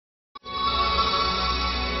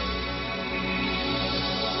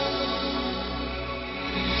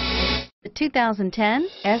2010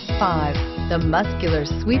 S5. The muscular,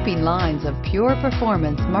 sweeping lines of pure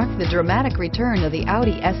performance mark the dramatic return of the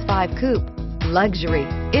Audi S5 Coupe. Luxury,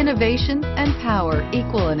 innovation, and power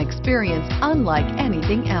equal an experience unlike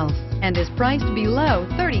anything else and is priced below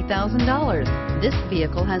 $30,000. This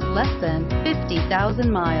vehicle has less than 50,000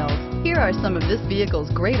 miles. Here are some of this vehicle's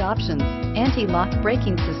great options: anti-lock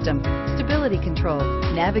braking system, stability control,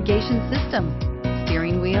 navigation system,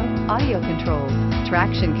 steering wheel audio controls,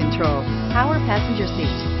 traction control, power passenger seat,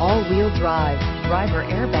 all-wheel drive, driver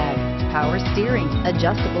airbag, power steering,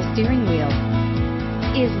 adjustable steering wheel.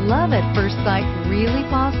 Is love at first sight really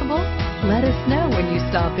possible? Let us know when you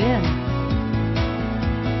stop in.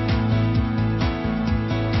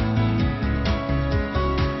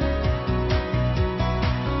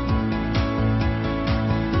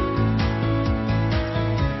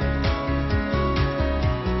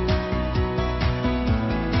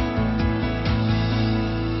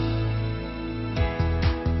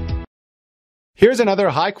 Here's another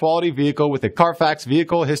high-quality vehicle with a Carfax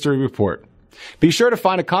Vehicle History Report. Be sure to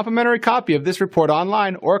find a complimentary copy of this report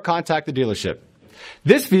online or contact the dealership.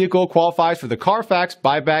 This vehicle qualifies for the Carfax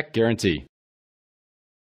Buyback Guarantee.